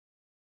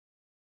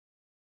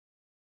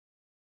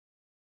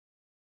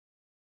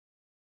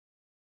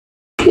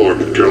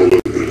Clark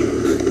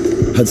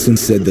Calvin. Hudson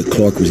said that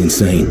Clark was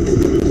insane.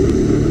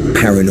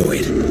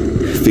 Paranoid.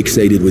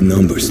 Fixated with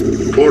numbers.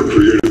 Clark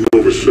created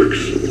Nova 6.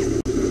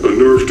 A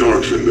nerve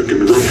toxin that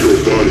can rupture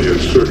a body in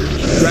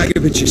seconds.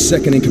 Dragovich is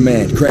second in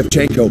command.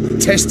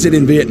 Kravchenko tests it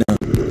in Vietnam.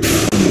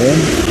 And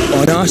then,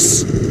 on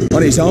us,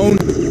 on his own,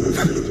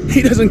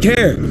 he doesn't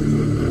care.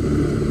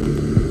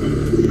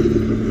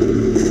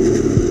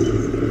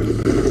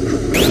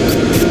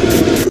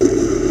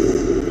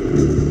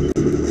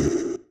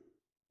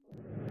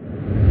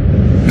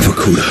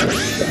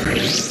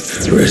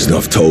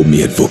 Reznov told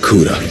me at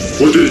Vorkuta.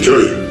 What did he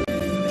tell you?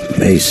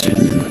 Mason,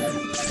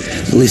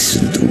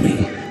 listen to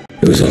me.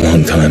 It was a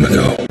long time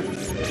ago.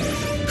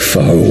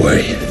 Far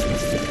away.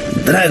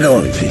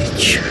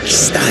 Dragovich,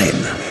 Stein,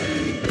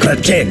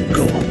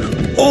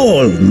 Kravchenko,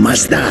 all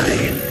must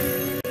die.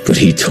 But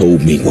he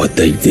told me what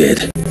they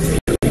did.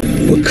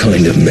 What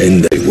kind of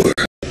men they were.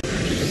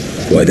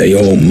 Why they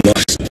all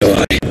must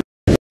die.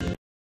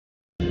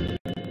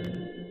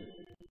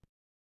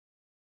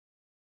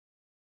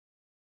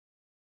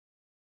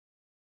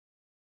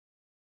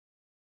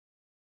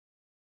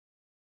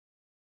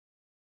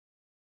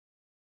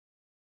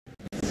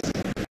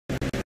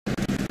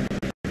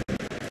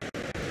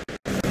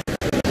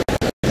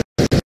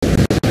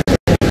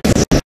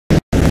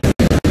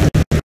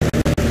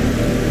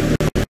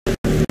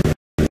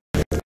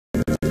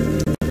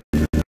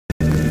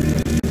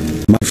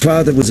 My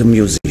father was a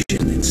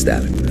musician in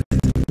Stalingrad.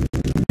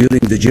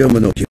 During the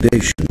German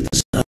occupation,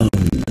 the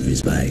sound of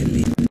his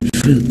violin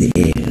filled the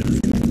air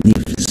with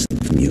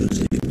magnificent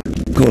music.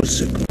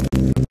 Korsakov,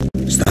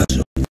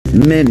 Stasov,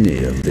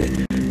 many of the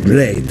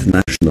great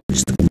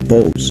nationalist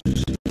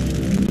composers.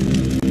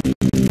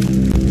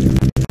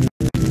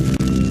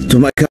 To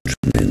my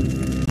countrymen,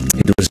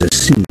 it was a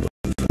symbol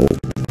of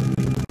hope.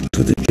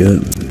 To the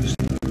Germans,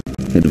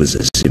 it was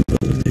a symbol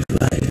of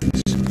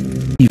defiance.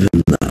 Even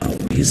now,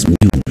 his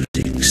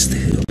music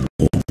still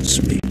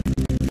haunts me.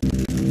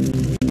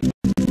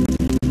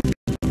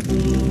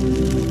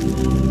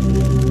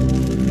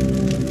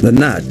 The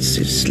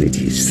Nazis slit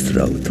his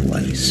throat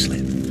while he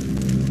slept.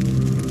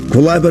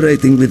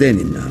 Collaborating with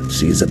any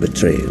Nazi is a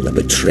betrayal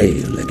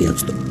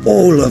against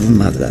all of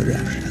Mother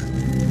Russia.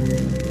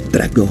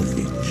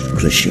 Dragovich,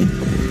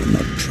 Kravchenko were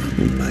not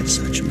troubled by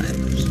such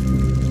matters.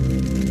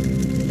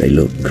 They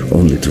look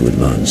only to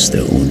advance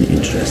their own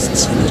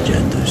interests and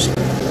agendas.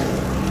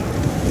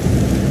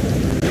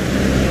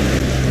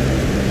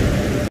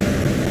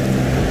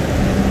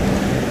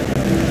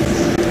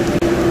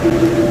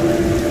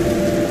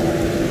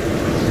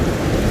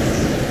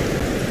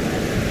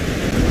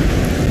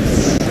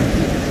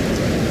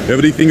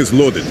 Everything is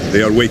loaded.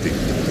 They are waiting.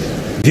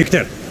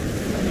 Victor,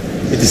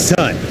 it is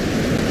time.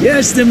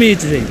 Yes,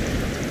 Dmitri.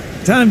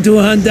 Time to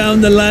hunt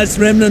down the last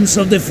remnants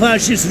of the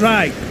fascist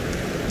Reich.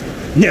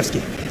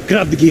 Nevsky,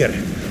 grab the gear.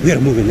 We are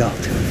moving out.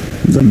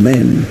 The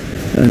men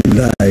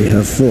and I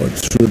have fought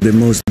through the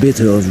most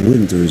bitter of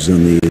winters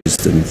on the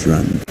Eastern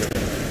Front.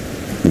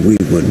 We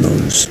were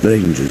no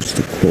strangers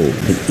to cold,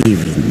 but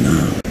even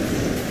now,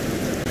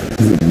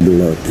 the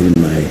blood in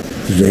my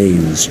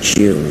veins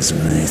chills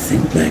when I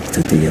think back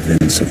to the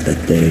events of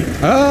that day.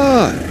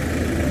 Ah!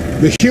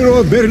 The hero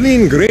of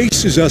Berlin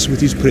graces us with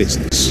his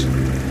presence.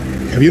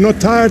 Have you not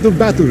tired of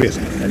battle,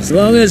 Reznov? As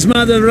long as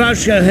Mother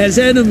Russia has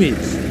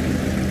enemies,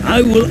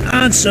 I will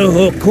answer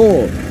her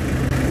call.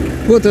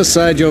 Put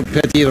aside your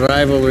petty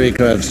rivalry,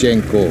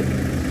 Kravchenko.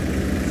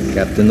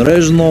 Captain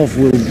Reznov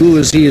will do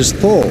as he is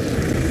told.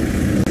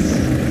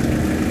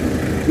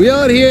 We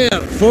are here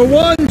for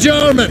one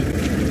German,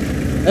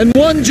 and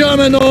one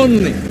German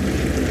only,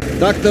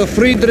 Dr.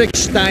 Friedrich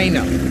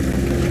Steiner.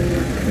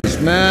 This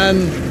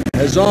man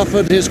has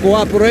offered his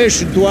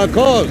cooperation to our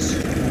cause.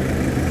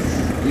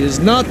 He is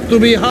not to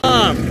be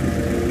harmed.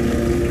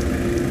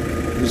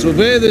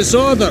 Disobey this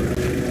order,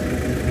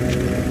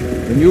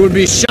 and you will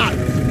be shot.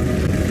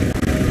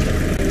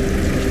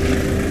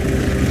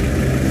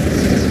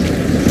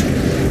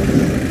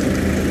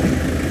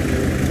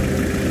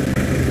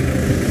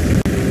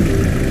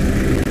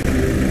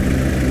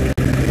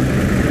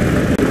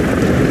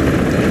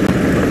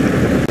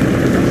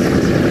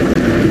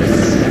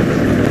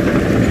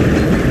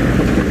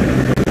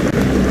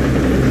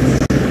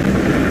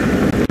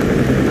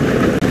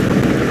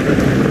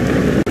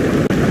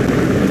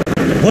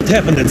 What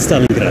happened at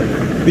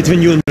Stalingrad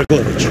between you and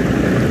Dragovich?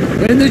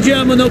 When the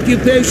German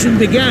occupation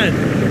began,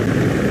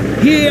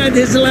 he and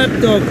his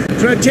lapdog,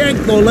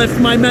 Kravchenko, left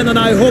my men and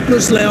I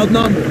hopelessly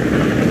outnumbered.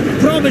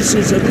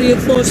 Promises of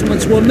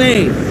reinforcements were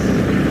made,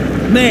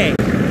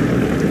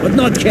 but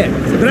not kept.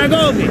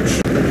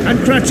 Dragovich and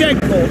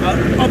Kravchenko are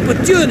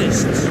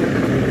opportunists,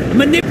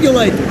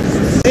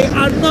 manipulators. They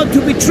are not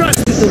to be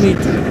trusted,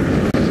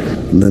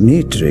 Dmitri.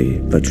 Dmitri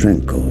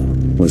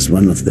Petrenko was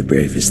one of the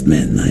bravest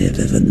men I have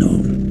ever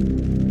known.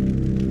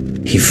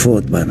 He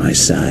fought by my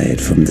side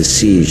from the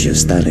siege of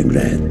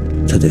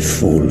Stalingrad to the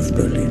fall of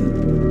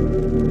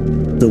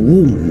Berlin. The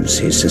wounds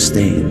he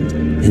sustained,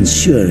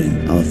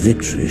 ensuring our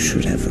victory,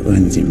 should have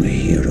earned him a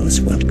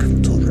hero's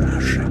welcome to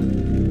Russia.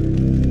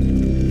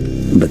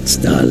 But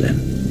Stalin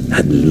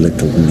and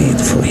little need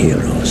for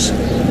heroes.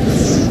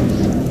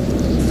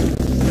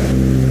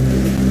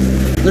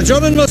 The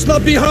German must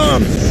not be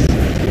harmed.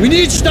 We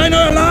need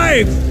Steiner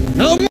alive.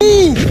 Now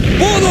move,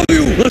 both of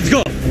you. Let's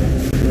go.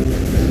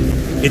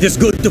 It is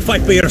good to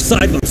fight by your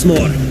side once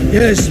more.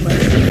 Yes, man.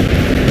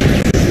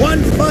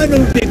 One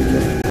final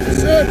victory.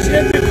 Search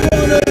every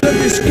corner of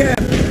this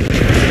camp.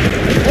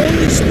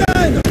 Only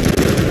Steiner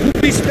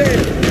will be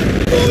spared.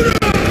 Hoorah!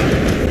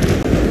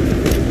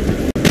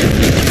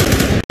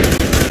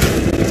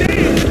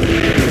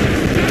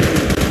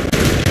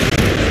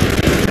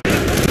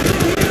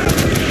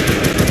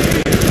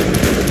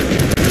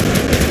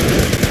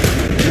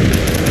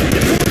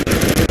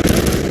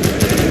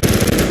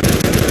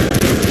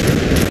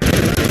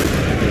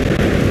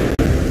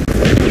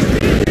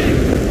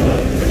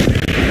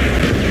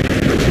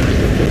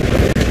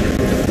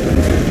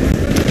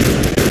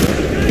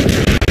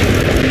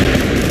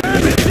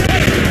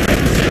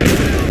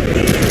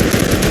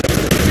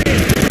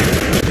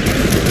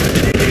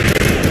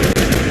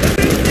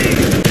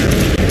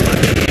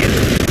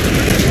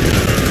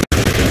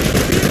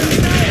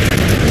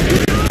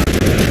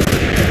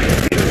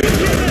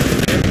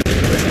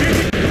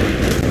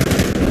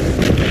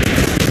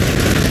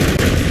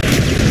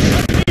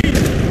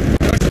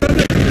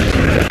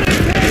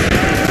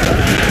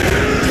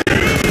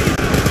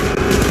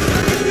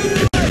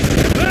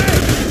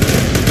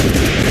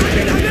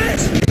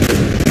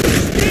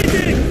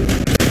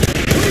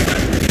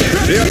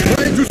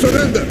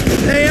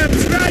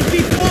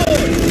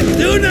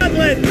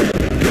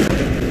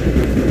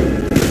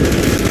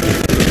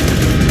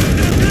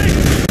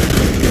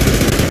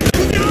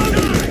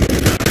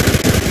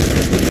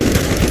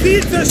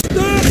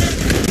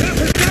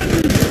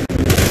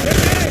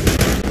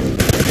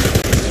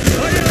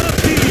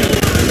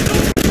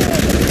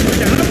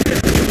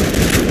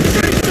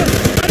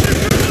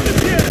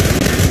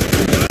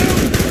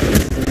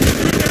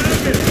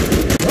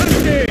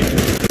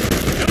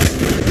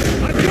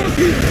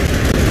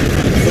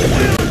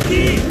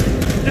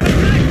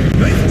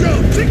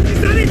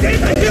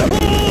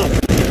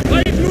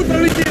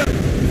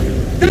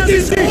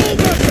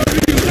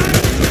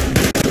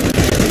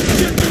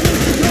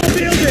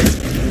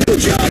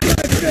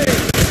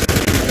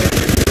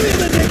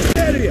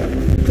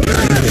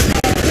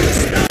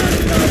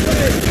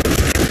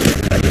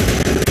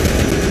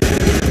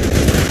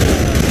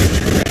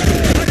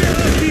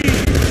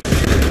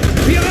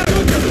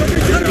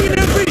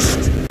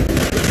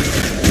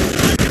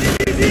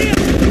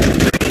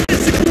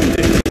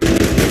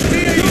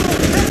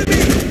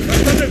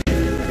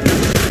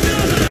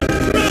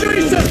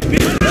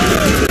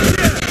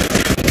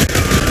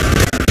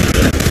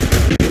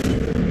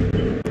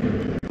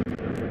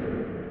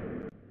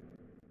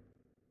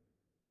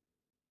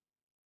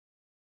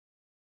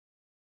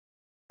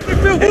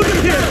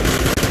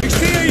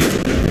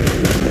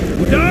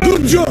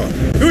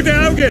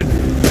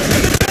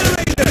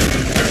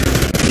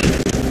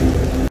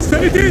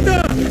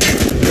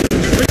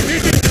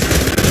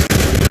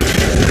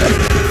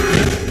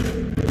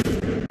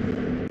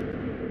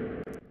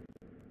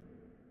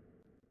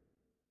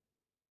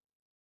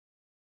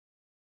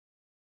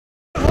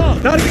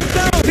 Target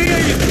down!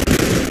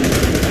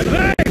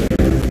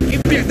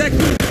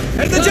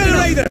 And the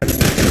generator!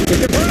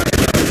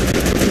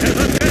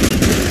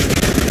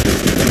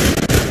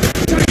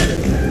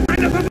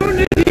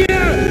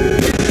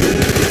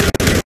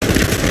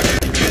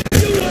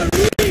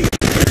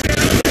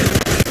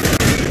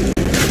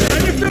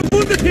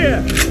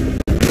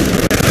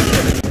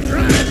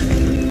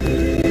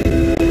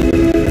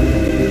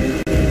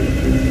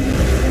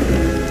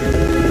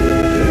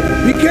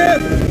 Be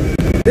careful!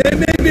 There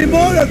may be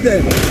more of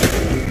them!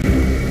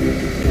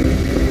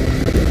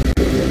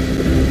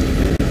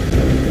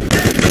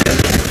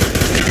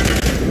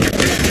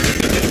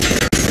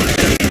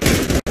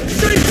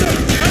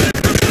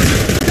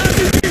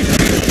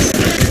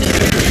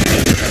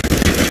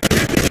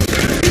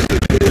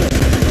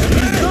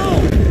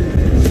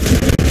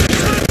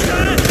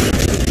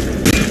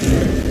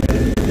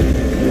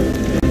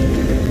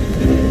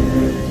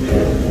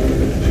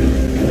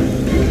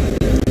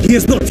 He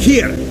is not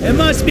here! It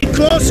must be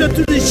closer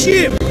to the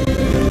ship!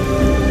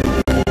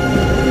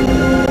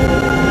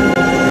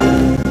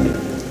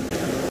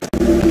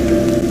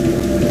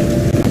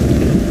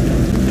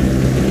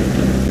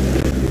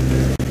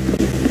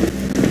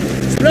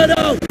 Spread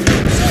out!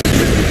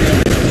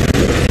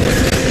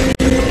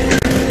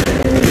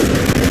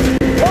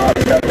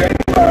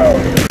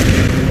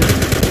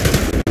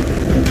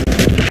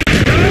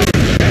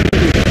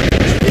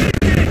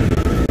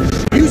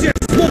 Use your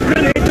smoke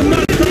grenade to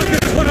mark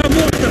targets for our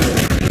mortars!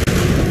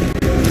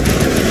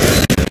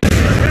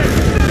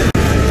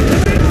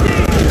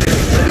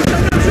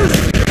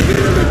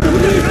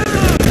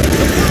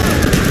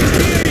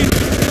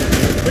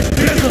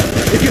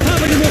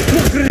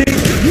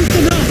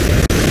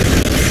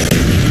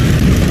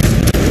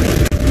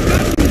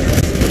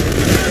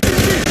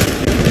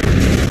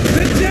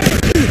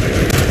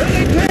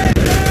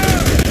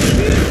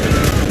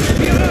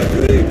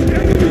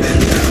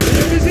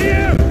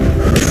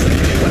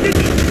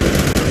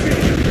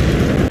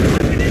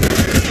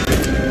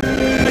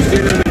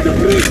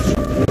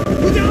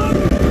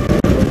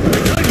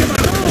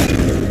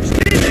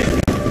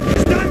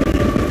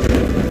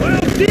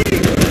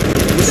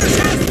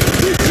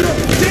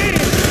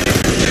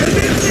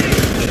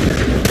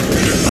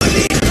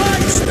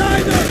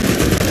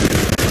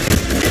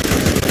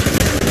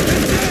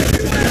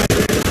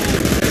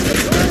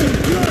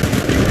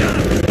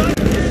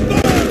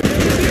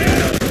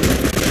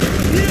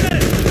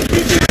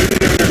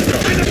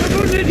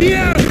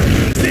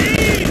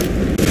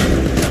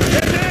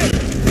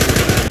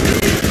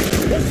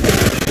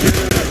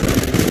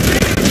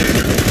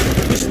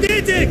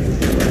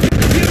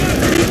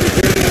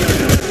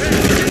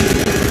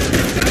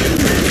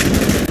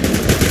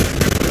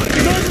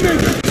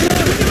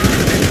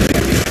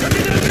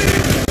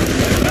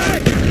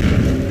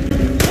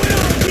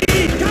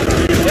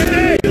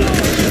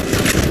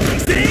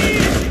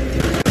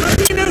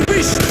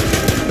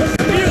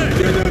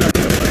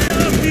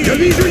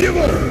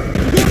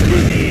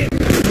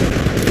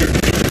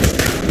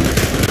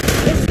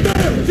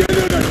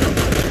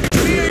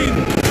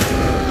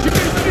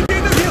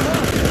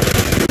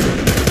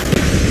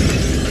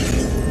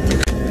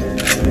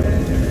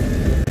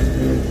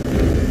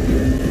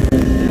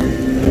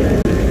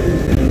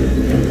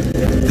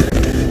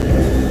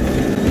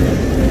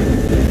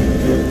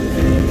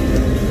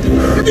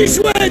 This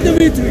way,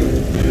 Dmitri!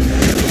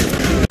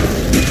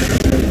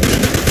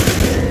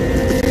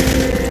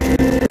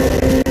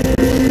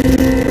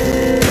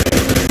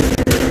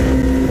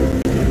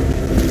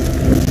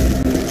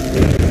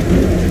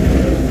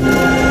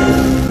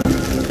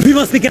 We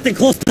must be getting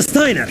close to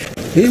Steiner.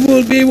 He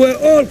will be where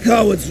all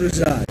cowards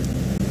reside.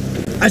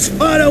 As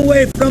far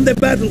away from the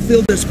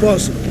battlefield as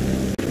possible.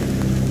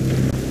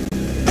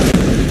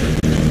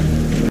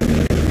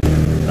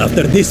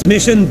 After this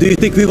mission, do you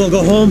think we will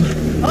go home?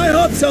 I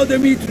hope so,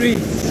 Dmitri.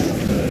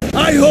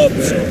 I hope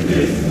so.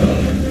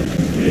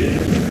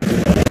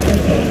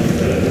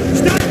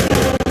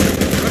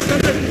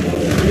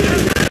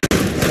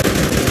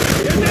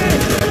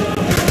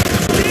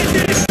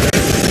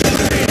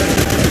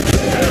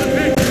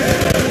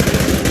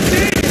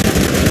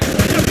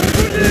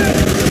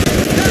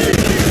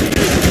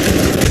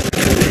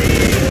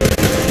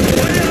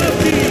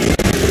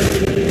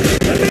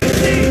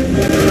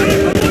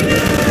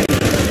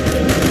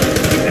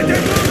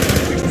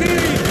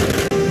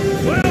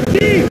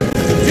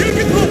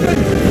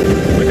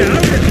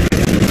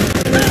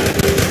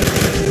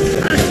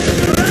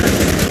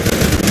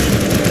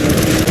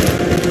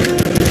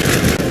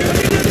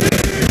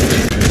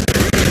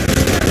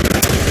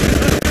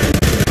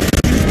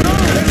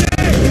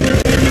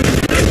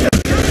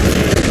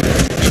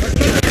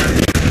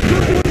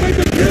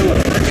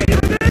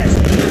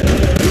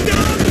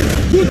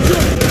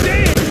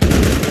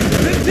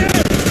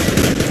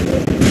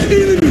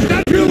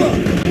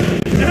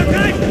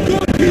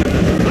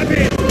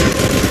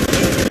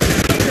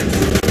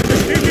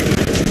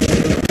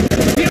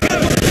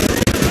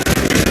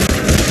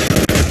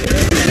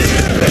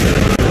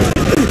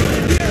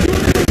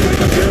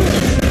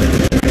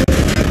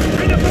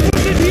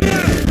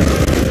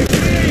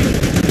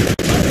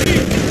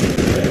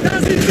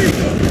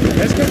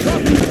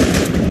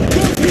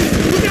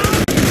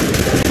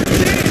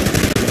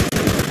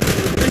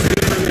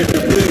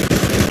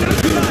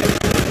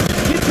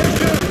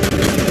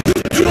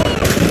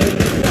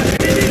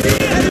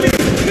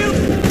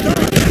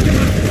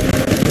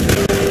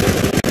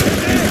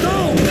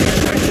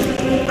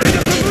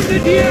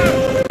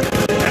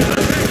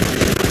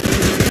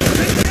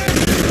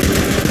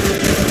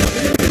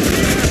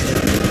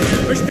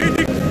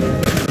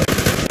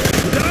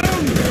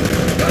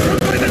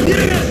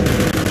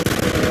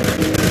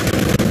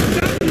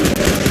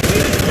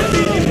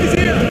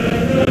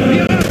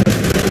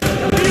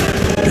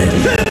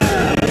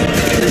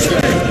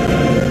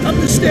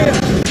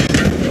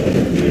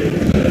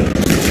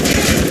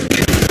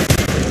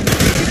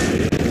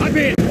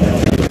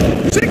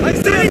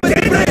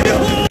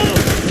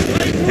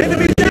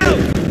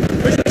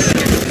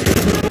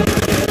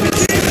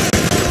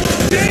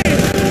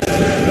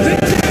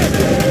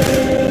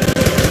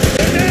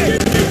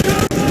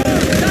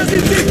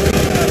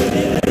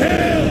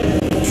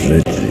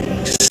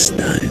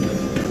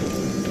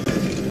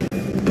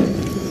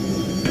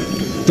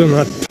 Do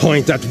not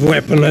point that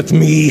weapon at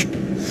me,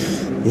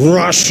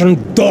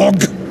 Russian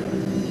dog!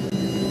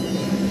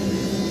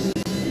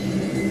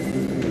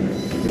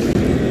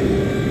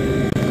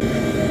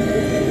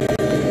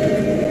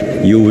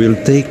 You will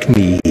take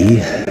me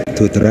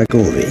to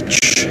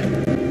Dragovich.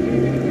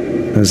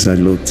 As I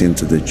looked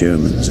into the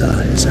German's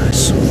eyes, I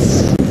saw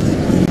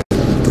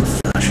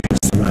the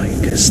fascist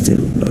Reich is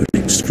still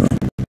burning strong.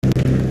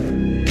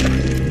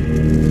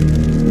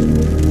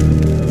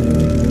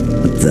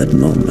 At that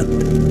moment,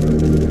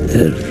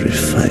 every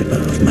fiber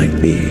of my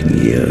being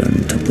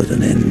yearned to put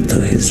an end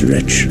to his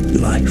wretched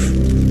life.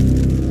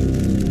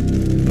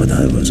 But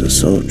I was a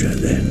soldier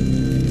then.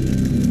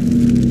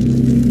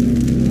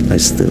 I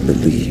still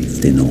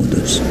believed in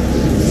orders.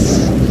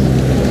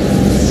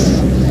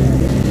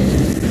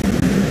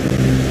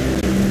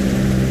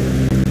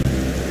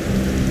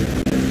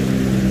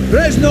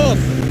 Reznov,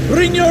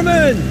 bring your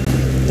men!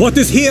 What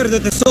is here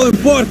that is so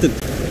important?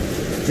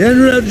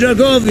 General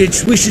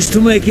Dragovich wishes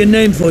to make a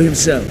name for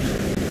himself.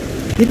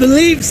 He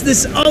believes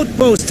this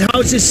outpost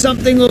houses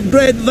something of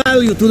great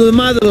value to the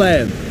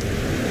motherland.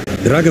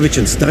 Dragovich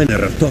and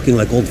Steiner are talking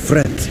like old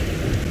friends.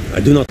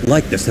 I do not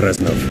like this,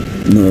 Reznov.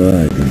 No,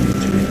 I don't.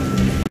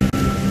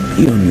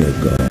 Be on your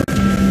guard.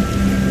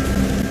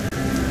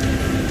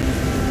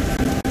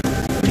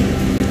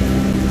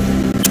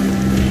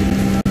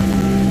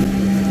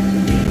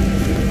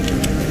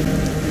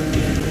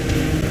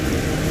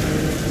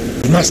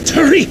 We must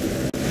hurry!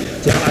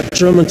 There are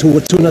Germans who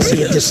would sooner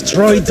see it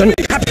destroyed than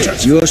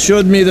captured! You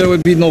assured me there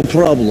would be no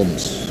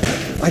problems.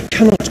 I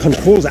cannot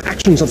control the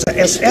actions of the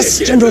SS,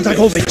 General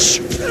Dragovich.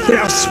 They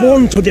are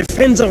sworn to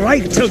defend the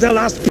Reich till their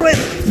last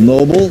breath.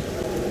 Noble,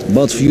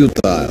 but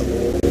futile.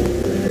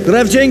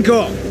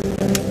 Kravchenko,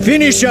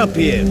 finish up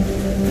here.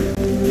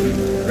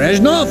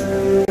 Reznov,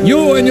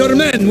 you and your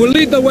men will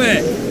lead the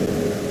way.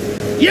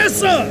 Yes,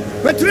 sir!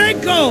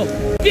 Petrenko!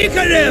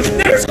 Dikarev!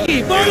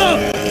 Nevsky! Volov!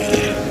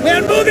 We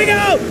are moving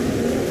out!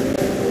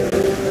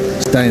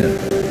 Steiner,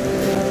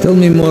 tell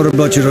me more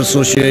about your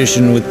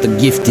association with the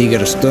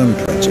Giftiger Stern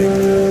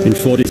project. In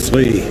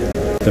 43,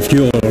 the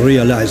Fuhrer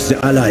realized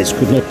the Allies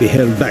could not be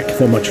held back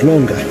for much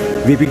longer.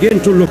 We began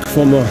to look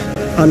for more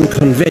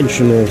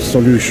unconventional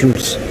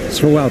solutions.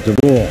 Throughout the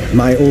war,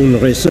 my own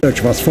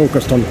research was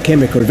focused on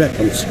chemical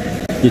weapons.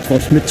 It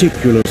was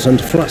meticulous and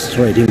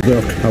frustrating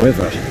work.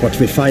 However, what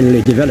we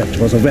finally developed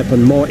was a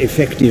weapon more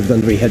effective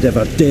than we had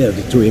ever dared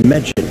to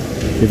imagine.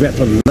 The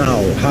weapon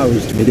now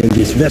housed within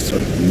this vessel.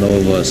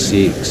 Nova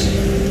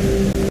 6.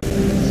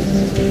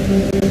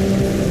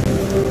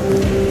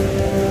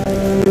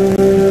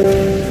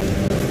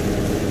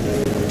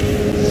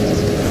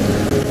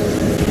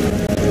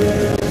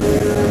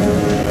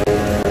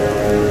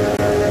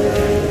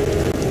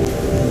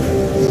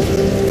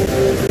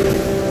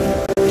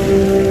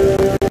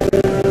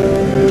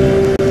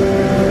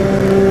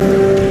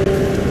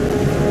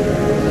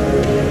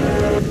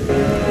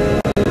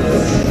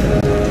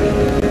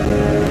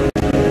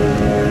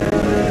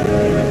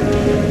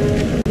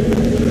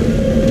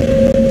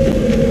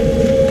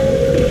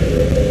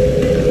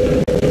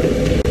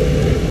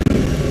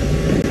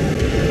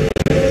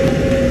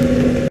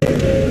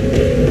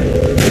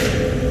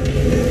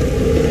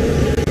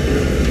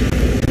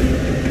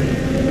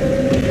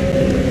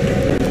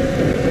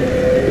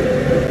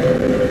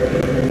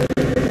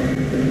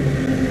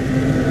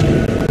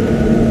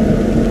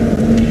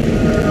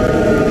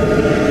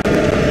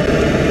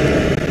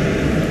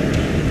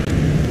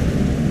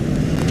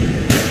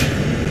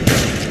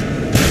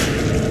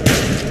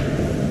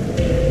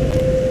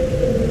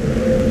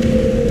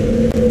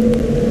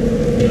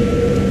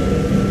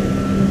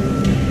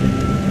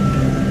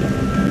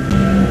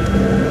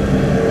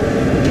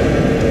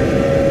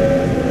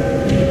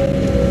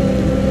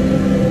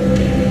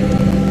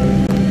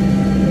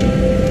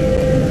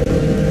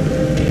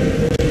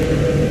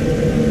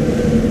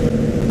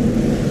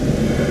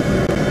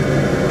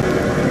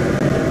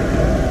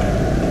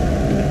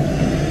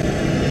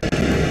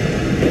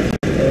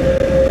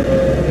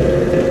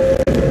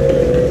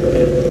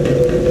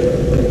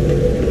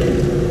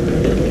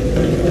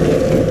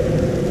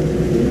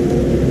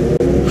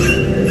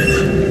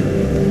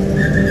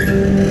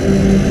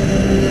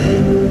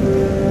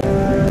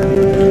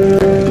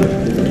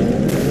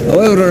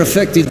 However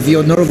effective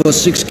your Nova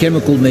 6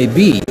 chemical may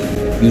be,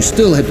 you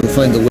still had to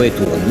find a way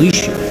to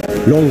unleash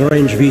it.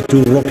 Long-range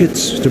V2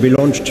 rockets to be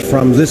launched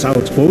from this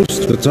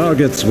outpost. The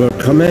targets were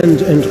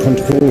command and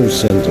control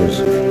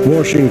centers.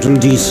 Washington,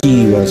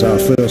 D.C. was our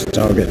first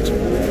target.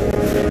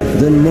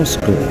 Then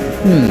Moscow.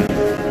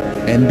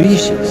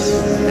 Ambitious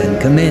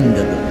and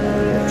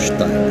commendable,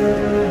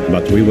 Stein.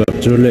 But we were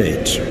too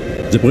late.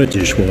 The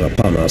British were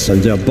upon us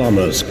and their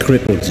bombers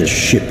crippled the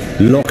ship.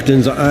 Locked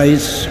in the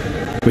ice,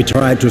 we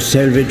tried to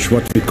salvage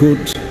what we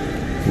could,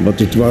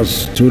 but it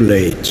was too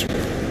late.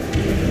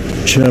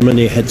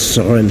 Germany had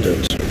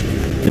surrendered,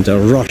 and a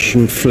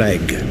Russian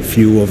flag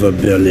flew over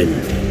Berlin.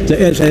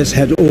 The SS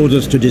had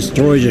orders to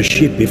destroy the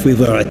ship if we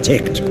were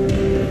attacked.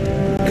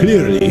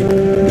 Clearly,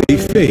 they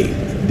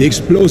failed. The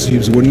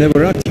explosives were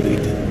never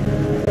activated.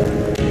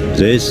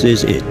 This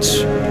is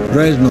it.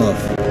 Reznov,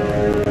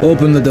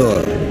 open the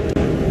door.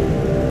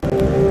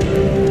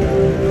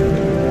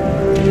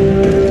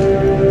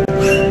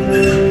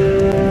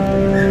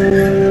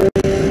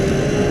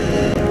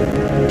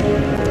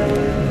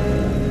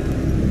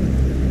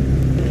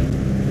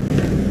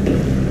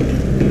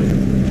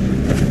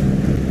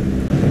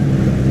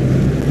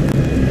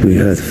 We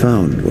had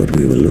found what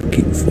we were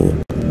looking for.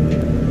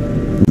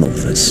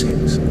 Nova 6.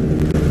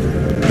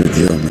 The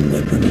German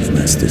weapon of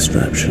mass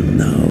destruction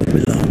now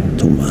belonged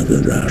to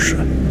Mother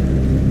Russia.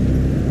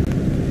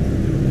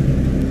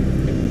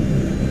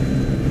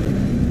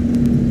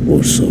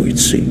 Or so it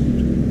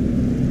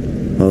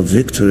seemed. Our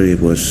victory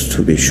was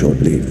to be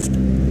short-lived.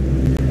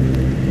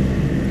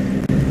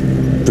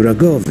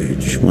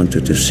 Dragovich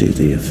wanted to see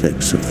the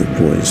effects of the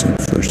poison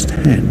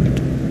firsthand.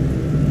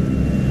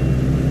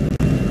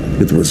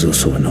 It was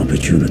also an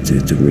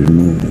opportunity to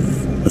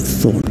remove a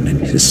thorn in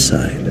his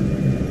side.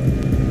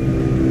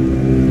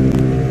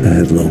 I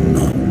had long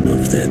known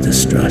of their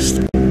distrust,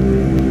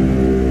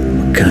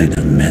 what kind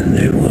of men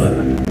they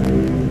were.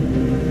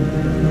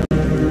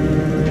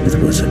 It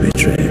was a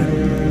betrayal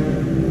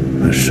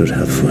I should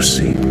have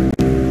foreseen.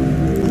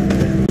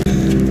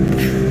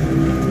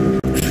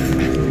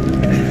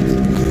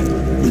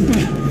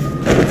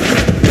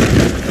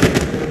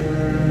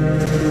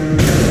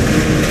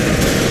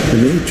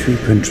 Dmitri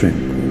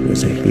Petrenko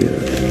was a hero.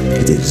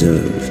 He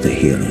deserved a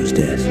hero's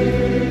death.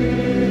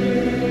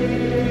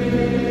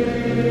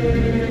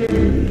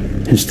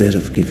 Instead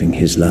of giving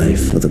his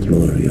life for the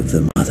glory of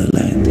the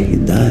motherland, he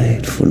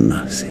died for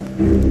nothing.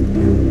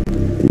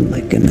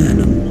 Like an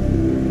animal.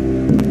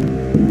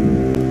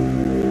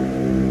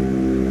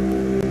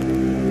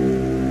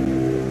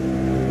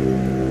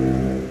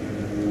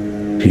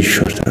 He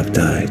should have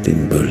died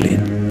in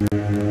Berlin.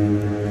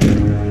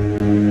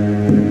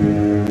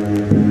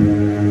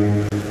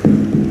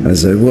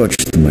 As I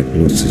watched my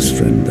closest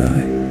friend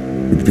die,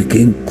 it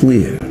became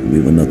clear we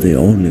were not the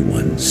only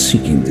ones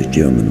seeking the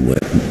German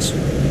weapons.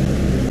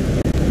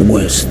 The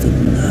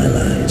Western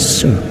allies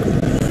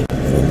circled like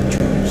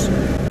vultures.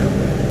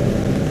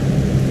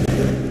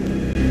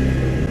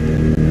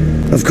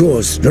 A Of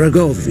course,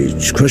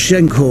 Dragovich,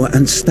 Krashenko,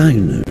 and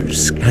Steiner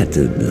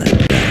scattered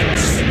like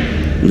bats,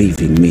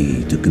 leaving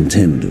me to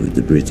contend with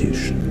the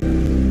British.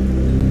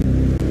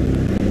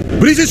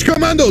 British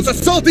commandos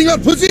assaulting our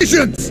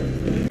positions!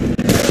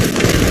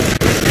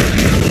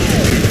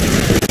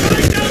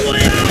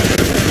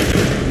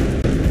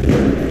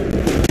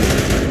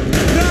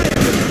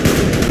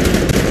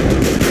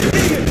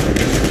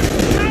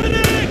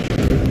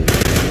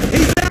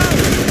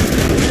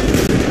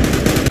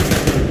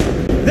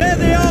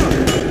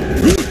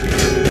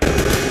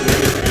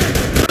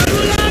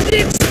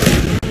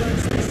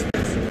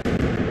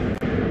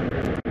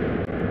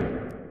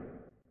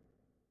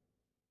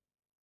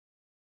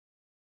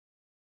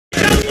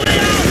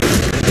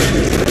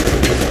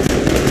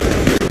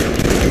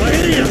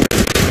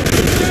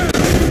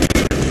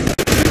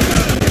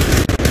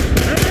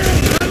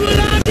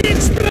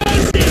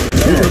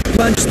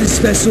 Plunge this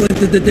vessel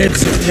into the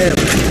depths of hell.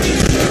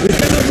 We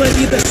cannot let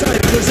either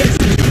side possess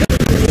the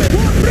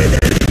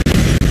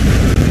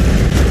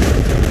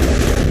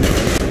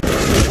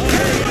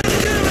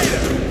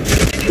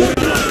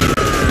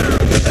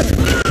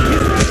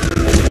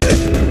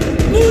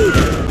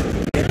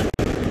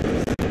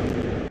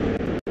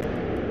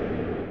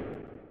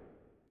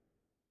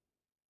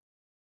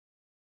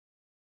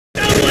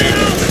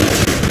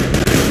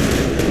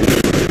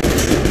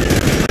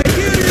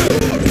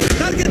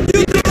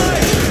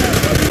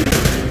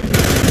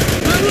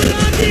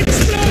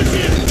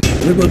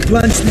We will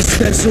plunge this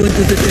vessel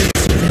into the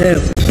depths of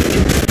hell.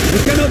 We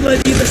cannot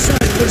let either side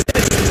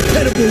possess this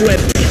terrible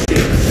weapon.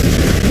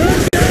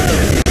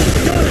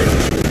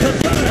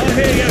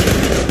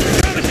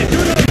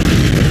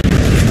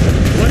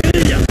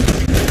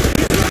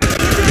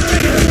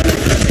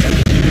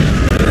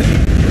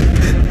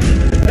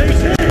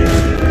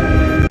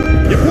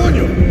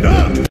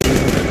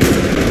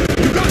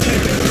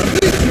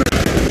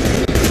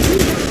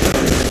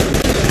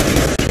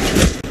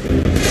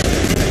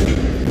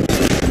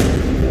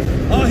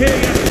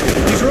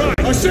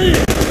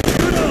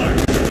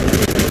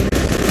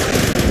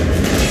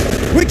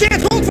 We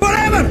can't hold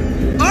forever!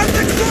 Aren't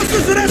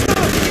explosives the rest of?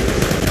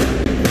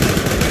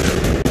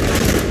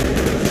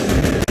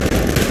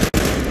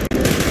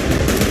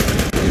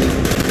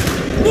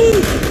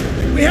 Move!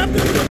 We have to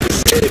pick up the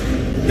ship!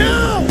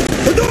 Now!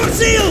 The door's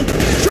sealed!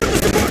 Shoot the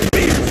support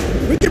spears!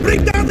 We can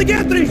bring down the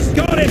gantries!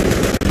 Got it!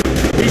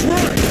 He's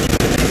right!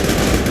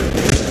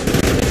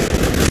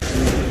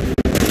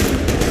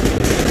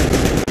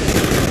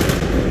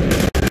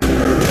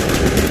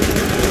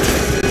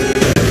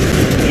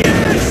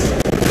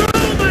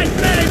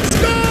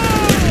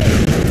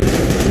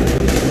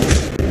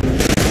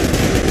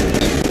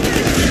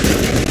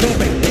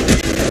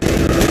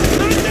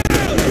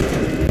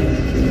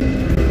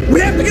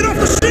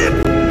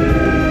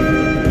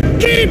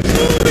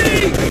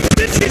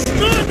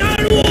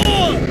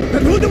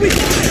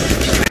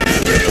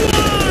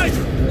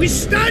 We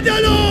stand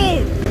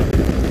alone!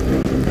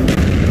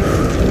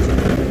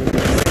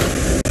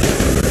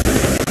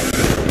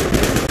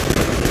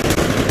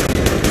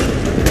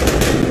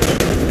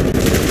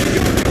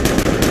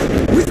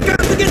 We've got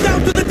to get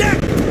down to the deck!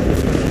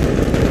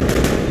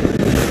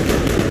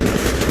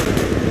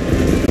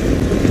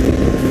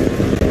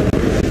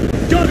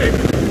 Got it!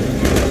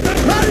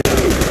 Hurry!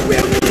 We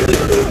have only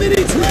 2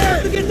 minutes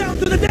left to get down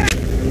to the deck!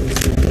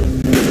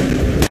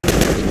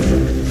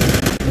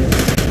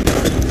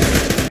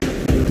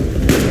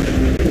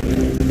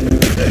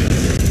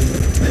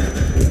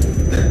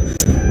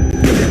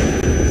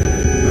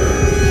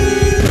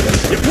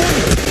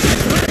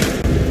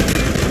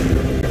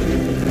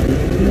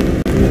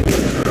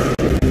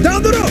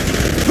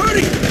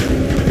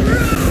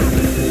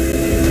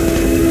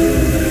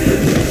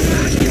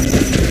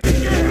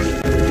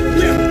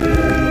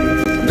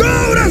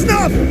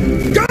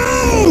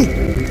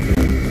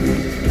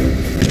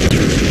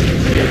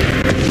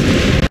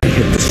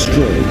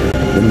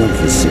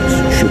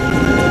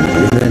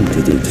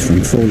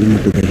 Falling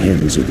into the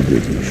hands of the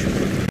British.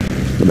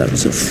 But I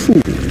was a fool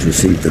to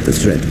think that the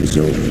threat was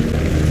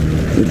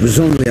over. It was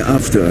only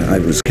after I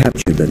was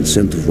captured and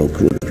sent to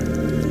Vorkuta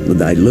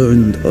that I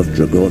learned of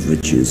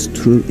Dragovich's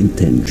true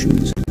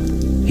intentions.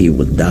 He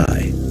would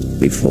die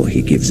before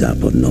he gives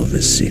up on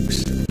Nova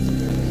 6.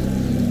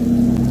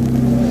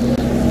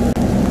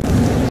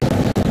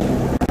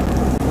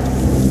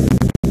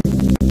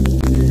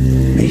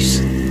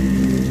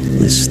 Mason,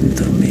 listen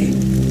to me.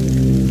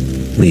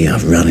 We are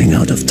running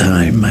out of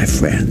time, my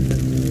friend.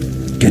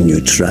 Can you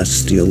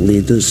trust your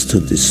leaders to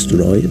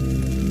destroy it?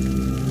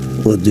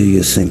 Or do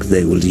you think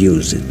they will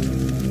use it?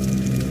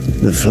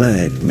 The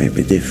flag may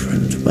be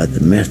different, but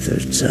the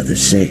methods are the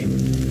same.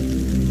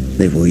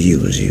 They will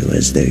use you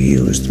as they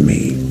used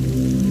me.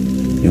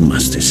 You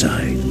must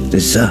decide.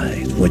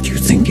 Decide what you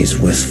think is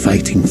worth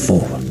fighting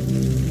for.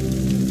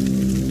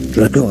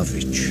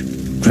 Dragovich,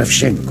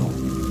 Kravchenko,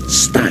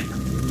 Stein.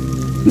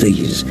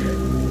 These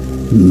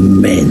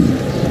men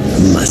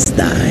must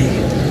die.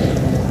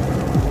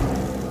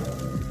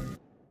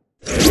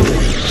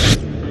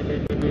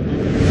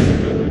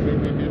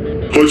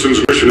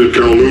 Hudson's mission at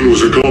Kowloon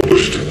was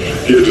accomplished.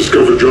 He had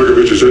discovered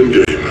Dragovich's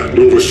endgame,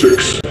 Nova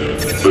 6.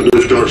 A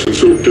nerve toxin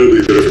so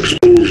deadly that if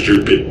exposed,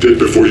 you'd be dead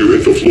before you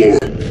hit the floor.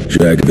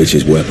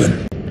 Dragovich's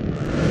weapon.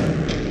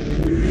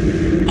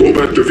 Go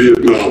back to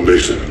Vietnam,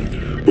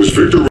 Mason. Was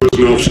Victor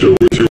Reznov still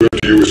with you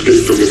after you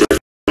escaped from the back?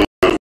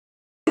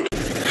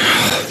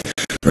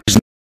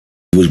 Reznov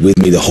was with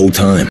me the whole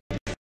time.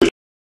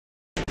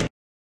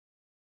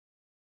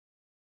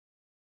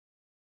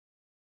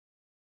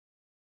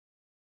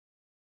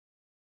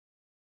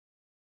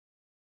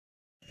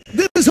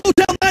 This is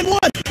Hotel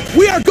 9-1.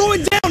 We are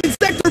going down in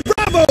Sector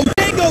Bravo.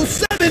 Tango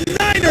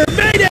 7-9er.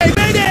 Mayday,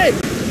 mayday.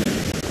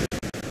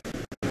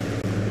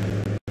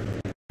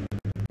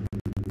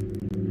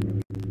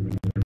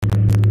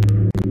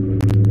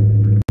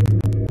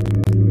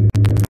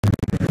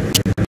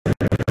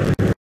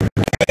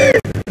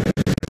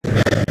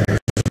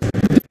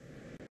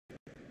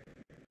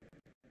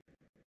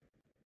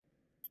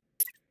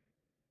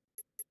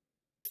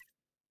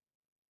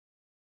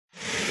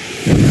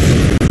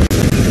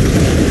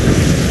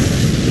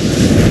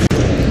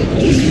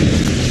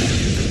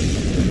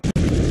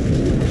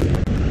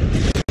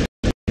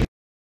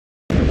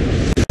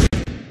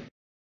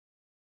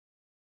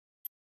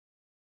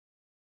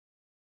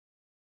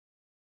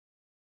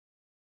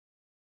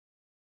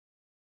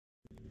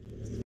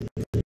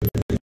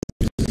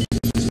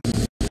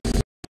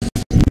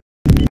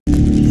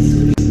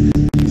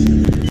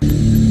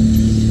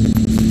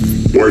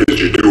 Why did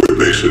you do it,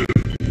 Mason?